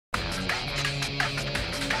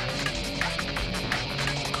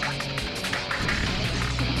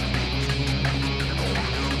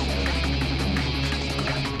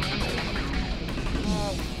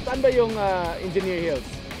Saan ba yung Engineer Hills?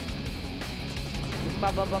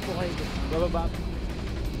 Bababa po kayo. Bababa.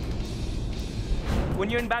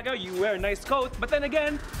 When you're in Baguio, you wear a nice coat, but then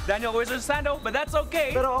again, Daniel wears a sandal, but that's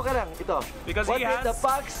okay. Pero okay lang, ito. Because what he has... did the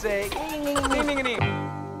fox say?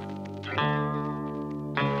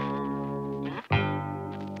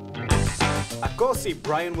 Ako si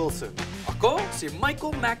Brian Wilson. Ako si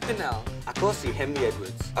Michael McDonnell. Ako si Henry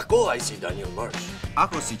Edwards. Ako ay si Daniel Marsh.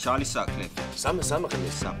 Ako si Charlie Sutcliffe. Sama-sama kami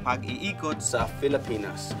Sa pag-iikot sa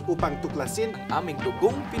Pilipinas Upang tuklasin Aming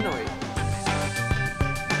dugong Pinoy.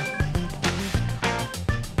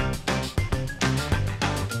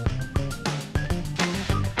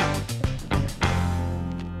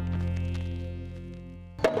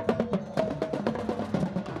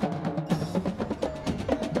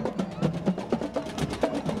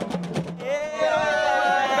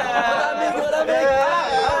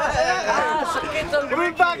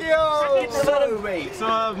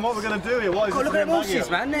 So what we're gonna do here? What is Look at horses,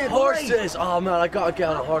 man. Horses! Oh man, I gotta get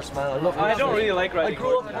on a horse, man. I don't really like riding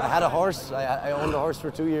horses. I had a horse. I owned a horse for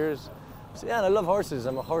 2 years. So yeah, and I love horses.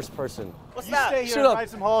 I'm a horse person. What's that? Stay here and ride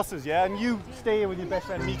some horses, yeah? And you stay here with your best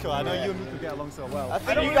friend Miko. I know you and Miko get along so well. I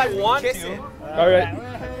think you guys want to. All right.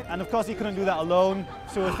 And of course he couldn't do that alone.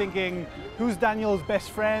 So we're thinking, who's Daniel's best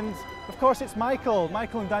friend? Of course it's Michael.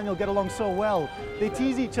 Michael and Daniel get along so well. They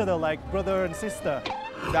tease each other like brother and sister.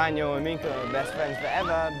 Daniel and Miko are best friends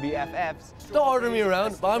forever, BFFs. Don't order me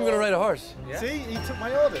around, but I'm gonna ride a horse. Yeah. See, he took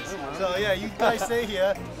my orders. So yeah, you guys stay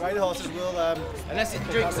here, ride the horses. We'll Unless it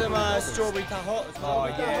drinks some strawberry tahot as well. Oh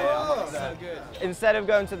yeah, so good. Instead of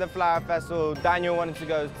going to the flower festival, Daniel wanted to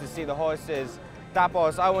go to see the horses.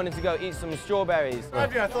 Tapos, I wanted to go eat some strawberries. I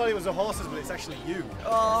thought it was the horses, but it's actually you.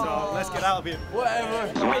 Oh. So let's get out of here. Whatever.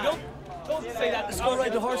 Hey, don't say that. Let's go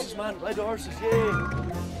ride the horses, man. Ride the horses, yay!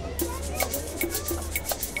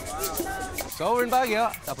 So we're in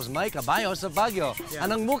Baguio, tapos may kabayo sa Baguio. Yeah.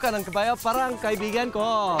 Anong mukha ng kabayo? Parang kaibigan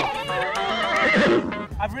ko.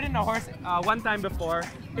 I've ridden a horse one time before.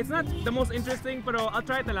 It's not the most interesting, pero I'll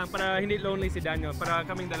try it na lang para hindi lonely si Daniel, para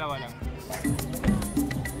kaming dalawa lang.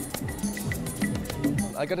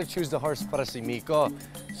 I gotta choose the horse para si Miko.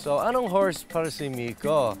 So, anong horse para si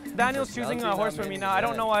Miko? Daniel's choosing a horse for me now. I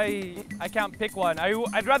don't know why I can't pick one.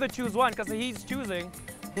 I'd rather choose one because he's choosing.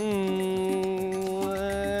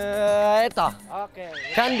 Ito. Okay.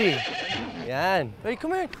 Candy. Yan. Hey,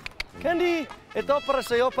 come here. Candy. Ito para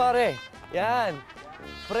sa'yo, pare. Yan.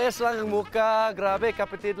 Press lang ang mukha. Grabe,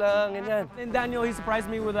 kapatid lang. Ganyan. And Daniel, he surprised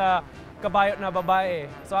me with a kabayo na babae.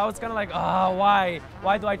 So I was kind of like, why?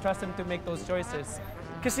 Why do I trust him to make those choices?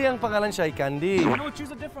 Kasi ang pangalan siya ay Candy. No,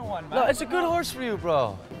 choose a different one, man. No, it's a good horse for you,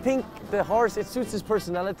 bro. Pink, the horse, it suits his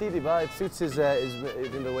personality, di ba? It suits his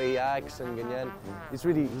in the way he acts and ganyan. He's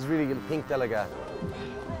really pink talaga.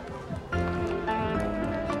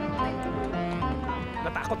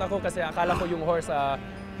 Natakot ako kasi akala ko yung horse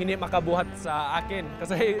hindi makabuhat sa akin.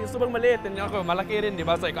 Kasi sobrang maliit. And ako, malaki rin, di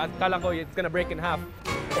ba? So akala ko it's gonna break in half.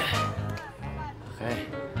 Okay.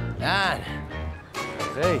 Yan.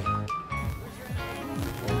 Okay.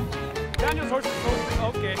 Daniel's horse is so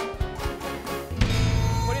okay.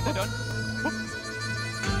 What did you do?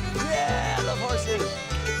 Yeah, I love horses.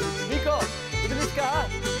 Miko, bilis ka ha.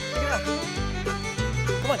 Sige na.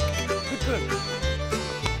 Come on. Good.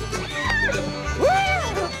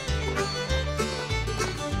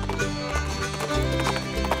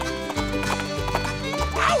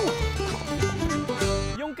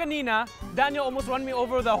 Yung kanina, Daniel almost ran me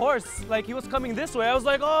over the horse. Like he was coming this way. I was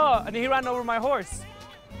like, oh, and he ran over my horse.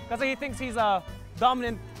 Because he thinks he's a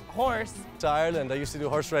dominant horse. Sa Ireland, I used to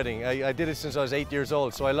do horse riding. I did it since I was 8 years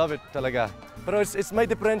old, so I love it talaga. Pero it's may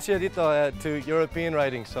diferensya dito to European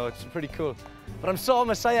riding, so it's pretty cool. But I'm so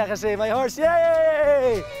masaya kasi my horse,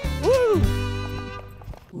 yay! Woo!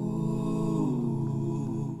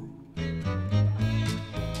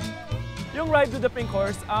 Yung ride with the pink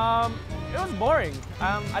horse, it was boring.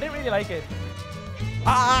 I didn't really like it.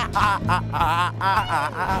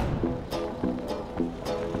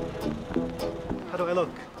 How do I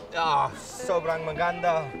look? Ah, sobrang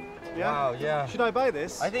maganda. Yeah? Wow, yeah. Should I buy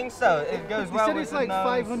this? I think so. It goes well with it's like the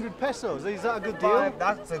nose. 500 pesos. Is that a good deal?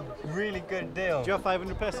 That's a really good deal. Do you have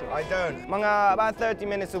 500 pesos? I don't. About 30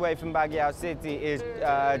 minutes away from Baguio City is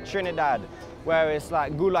Trinidad, where it's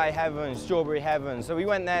like gulay heaven, strawberry heaven. So we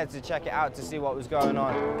went there to check it out to see what was going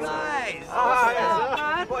on. Guys!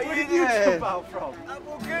 What Where did you jump out from?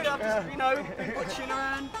 Well, good. I've just, been watching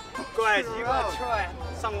around. Guys, you gotta try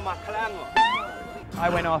some of my kalango. I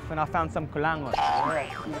went off and I found some kulangos.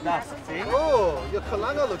 See? Oh, your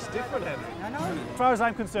kalango looks different, Henry. I know. As far as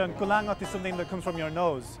I'm concerned, kulangot is something that comes from your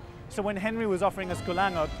nose. So when Henry was offering us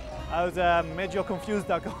kulangot, I was medyo confused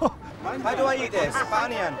ako. How do I eat this?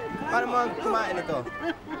 Paano yan? Paano mo kumain ito?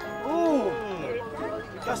 Ooh!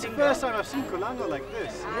 That's the first time I've seen kulangot like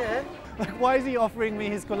this. Yeah. Like, why is he offering me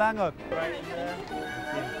his kulangot? Right in there.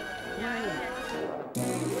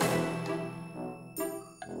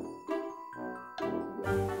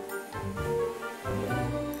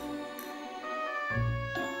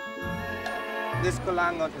 This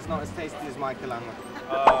kulangot is not as tasty as my kulangot.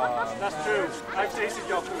 That's true. I've tasted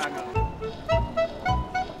your kulangot.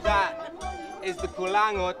 That is the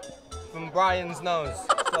kulangot from Brian's nose.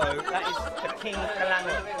 So That is the king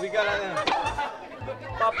kalangot. we got it.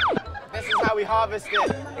 This is how we harvest it.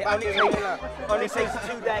 It Only takes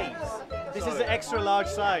 2 days. This is the extra large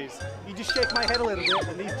size. You just shake my head a little bit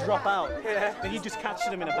and these drop out. Yeah. Then you just catch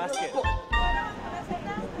them in a basket.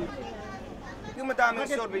 Yung madaming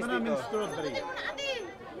strawberries Maraming dito. strawberry.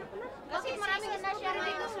 Kasi maraming na-share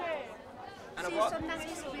dito, sir. Ano po? Season ng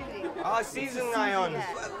strawberry. Ah, season ngayon.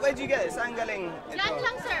 Where'd you get it? Saan galing ito? Lan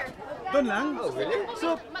lang, sir. Doon lang? Oh, really?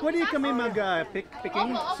 So, pwede kami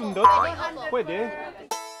mag-picking Opo, opo. sundot? Pwede.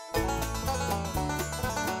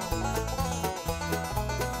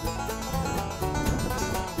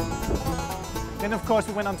 Then of course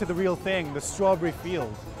we went on to the real thing, the strawberry field.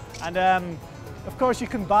 And of course you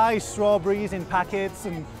can buy strawberries in packets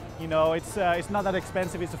and you know, it's not that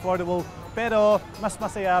expensive, it's affordable. Pero mas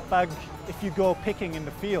masaya pag if you go picking in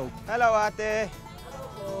the field. Hello, ate.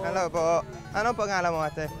 Hello po. Anong pangalan mo,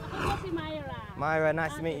 ate? Ako si Myra. Myra,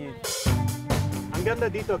 nice to meet you. Ang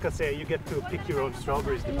ganda dito kasi you get to pick your own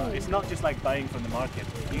strawberries, diba? It's not just like buying from the market.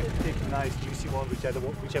 You get to pick nice juicy ones, whichever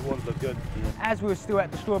ones look good. As we were still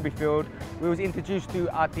at the strawberry field, we was introduced to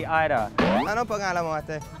Ate Ida. Anong pangalan mo,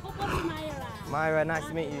 ate? Ako po si Myra. Myra, nice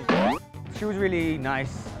to meet you. She was really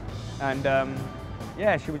nice, and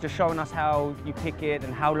yeah, she was just showing us how you pick it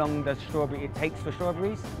and how long it takes for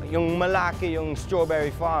strawberries. Yung malaki yung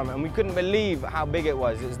strawberry farm, and we couldn't believe how big it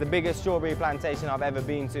was. It was the biggest strawberry plantation I've ever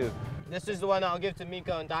been to. This is the one that I'll give to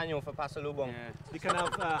Miko and Daniel for pasalubong. Yeah. You can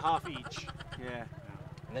have half each. Yeah.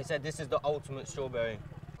 And they said this is the ultimate strawberry.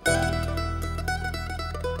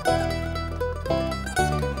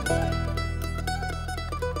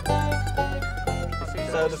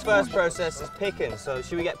 So the first process is picking. So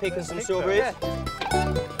should we get picking some strawberries?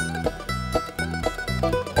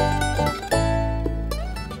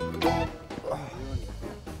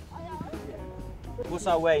 What's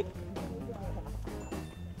our weight?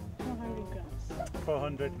 400 grams.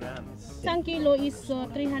 400 grams. Isang kilo is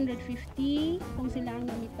 350 kung sila ang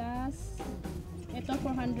namitas. Ito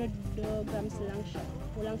 400 grams lang siya.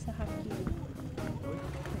 Kulang sa half kilo.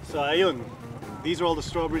 So ayun, these are all the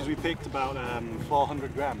strawberries we picked, about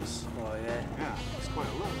 400 grams. Oh yeah. Yeah, it's quite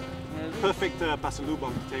a lot. Perfect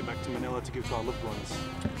pasalubong to take back to Manila to give to our loved ones.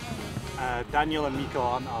 Daniel and Miko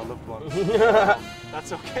aren't our loved ones.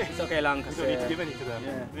 That's okay. It's okay lang We kasi don't need to give any to them.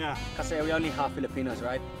 Yeah. kasi we only half Filipinos,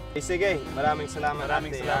 right? Sige, maraming salamat.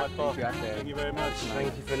 Maraming ate, salamat yeah. po. Thank you, ate. Thank you very much.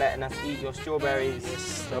 Thank you for letting us eat your strawberries.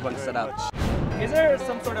 Sobrang sarap. Is there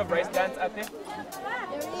some sort of rice dance at it?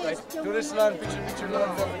 Do this lang, picture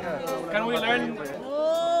lang. Can we learn?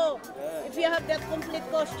 No, if you have that complete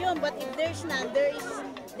costume, but if there's none, there is.